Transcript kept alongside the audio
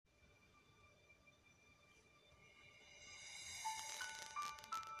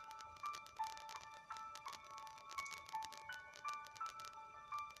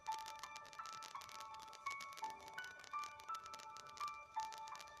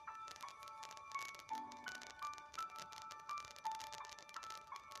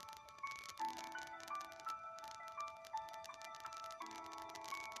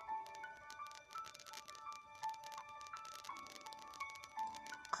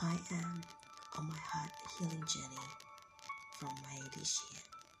I am on my heart healing journey from May this year.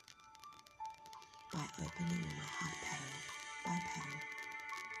 By opening my heart petal by petal,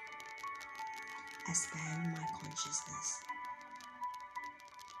 I expand my consciousness.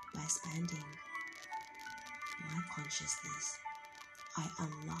 By expanding my consciousness, I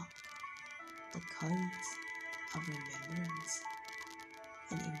unlock the codes of remembrance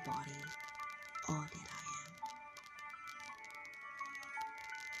and embody all that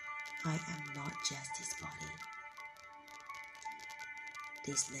I am not just this body,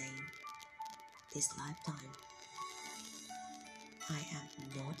 this name, this lifetime. I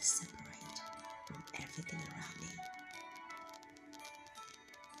am not separate from everything around me.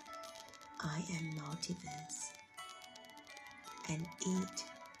 I am multiverse, and it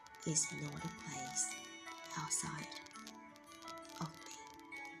is not a place outside of me.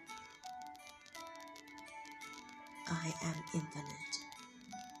 I am infinite.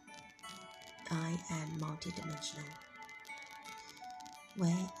 I am multidimensional,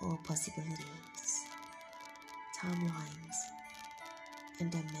 where all possibilities, timelines, and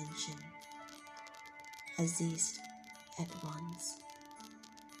dimension exist at once.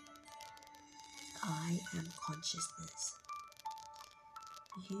 I am consciousness.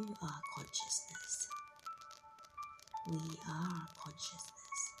 You are consciousness. We are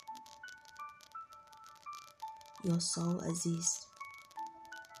consciousness. Your soul exists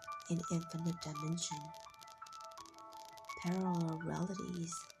in infinite dimension, parallel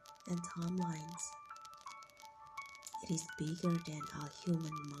realities and timelines. It is bigger than our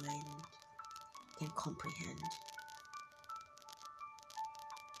human mind can comprehend.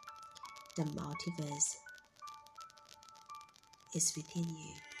 The multiverse is within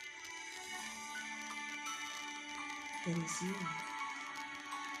you. It is you.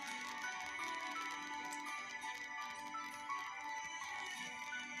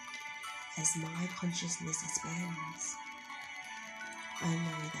 As my consciousness expands, I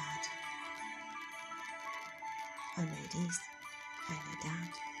know that, I know this, I know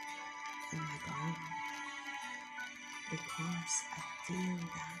that in my bone, because I feel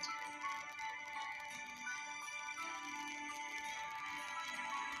that.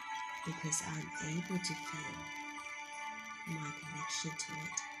 Because I'm able to feel my connection to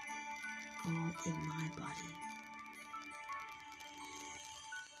it all in my body.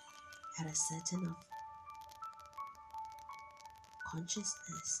 At a certain of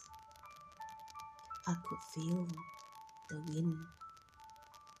consciousness, I could feel the wind,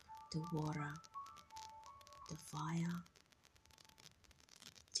 the water, the fire,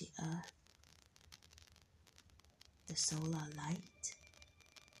 the earth, the solar light,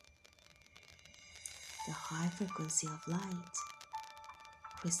 the high frequency of light,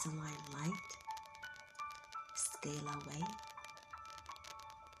 crystalline light, scalar wave.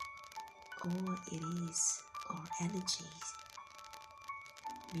 All it is are energies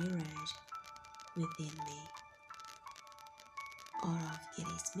mirrored within me. All of it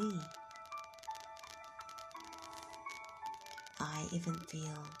is me. I even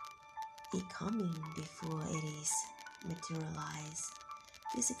feel it coming before it is materialized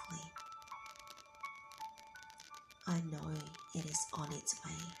physically. I know it is on its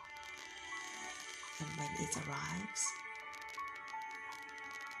way, and when it arrives,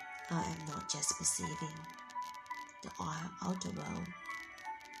 I am not just perceiving the outer world.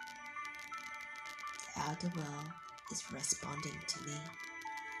 The outer world is responding to me.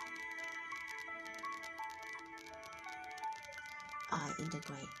 I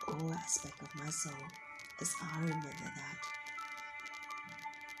integrate all aspects of my soul as I remember that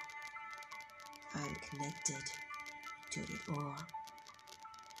I am connected to it all.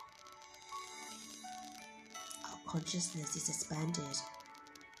 Our consciousness is expanded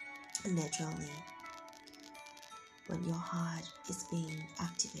naturally when your heart is being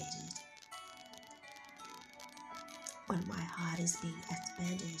activated. When my heart is being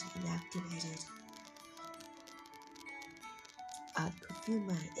expanded and activated, I could feel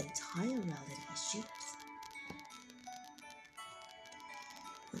my entire reality shift.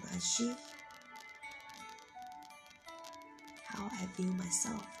 When I shift how I view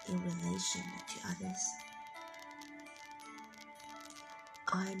myself in relation to others,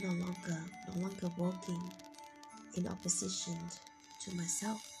 I no longer walking in opposition to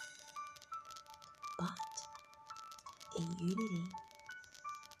myself, but in unity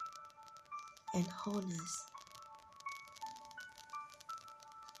and wholeness.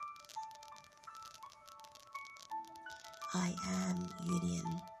 I am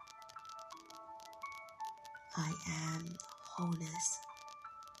union. I am wholeness.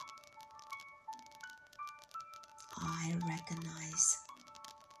 I recognize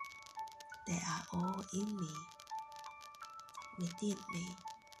They are all in me, within me.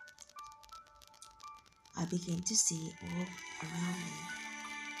 I begin to see all around me,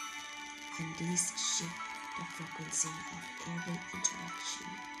 and this shift the frequency of every interaction,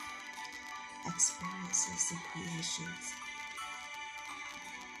 experiences, and creations.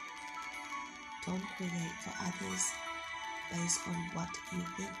 Don't create for others based on what you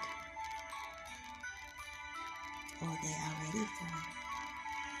think or they are ready for.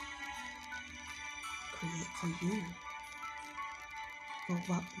 Create for you, for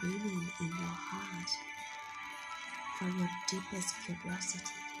what remains in your heart, from your deepest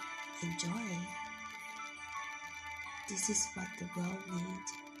curiosity and joy. This is what the world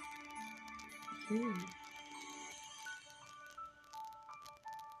needs. You.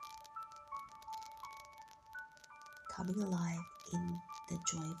 Coming alive in the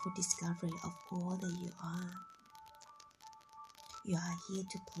joyful discovery of all that you are. You are here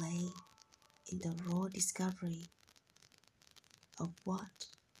to play in the raw discovery of what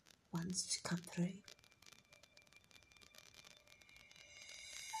wants to come through.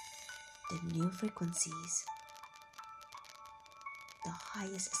 The new frequencies, the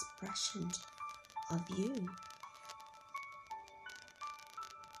highest expression of you.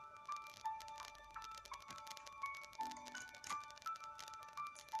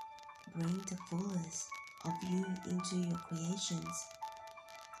 Bring the fullness of you into your creations,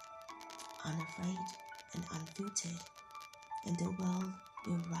 unafraid and unfiltered, and the world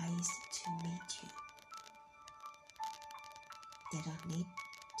will rise to meet you. They don't need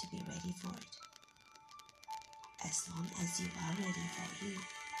to be ready for it. As long as you are ready for you,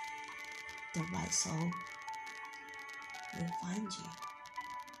 the right soul will find you.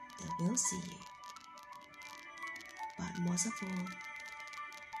 They will see you. But most of all,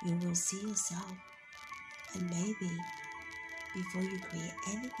 you will see yourself, and maybe before you create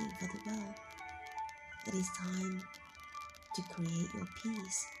anything for the world, it is time to create your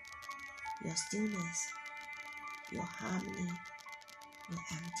peace, your stillness, your harmony, your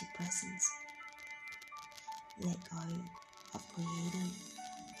empty presence. Let go of creating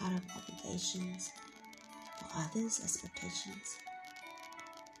out of obligations or others' expectations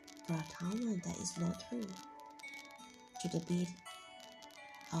for a timeline that is not true to the beat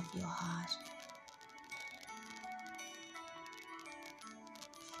of your heart.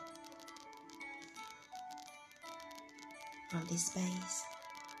 From this space,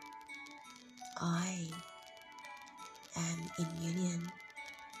 I am in union.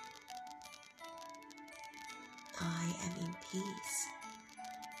 I am in peace.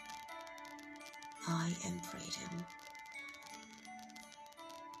 I am freedom.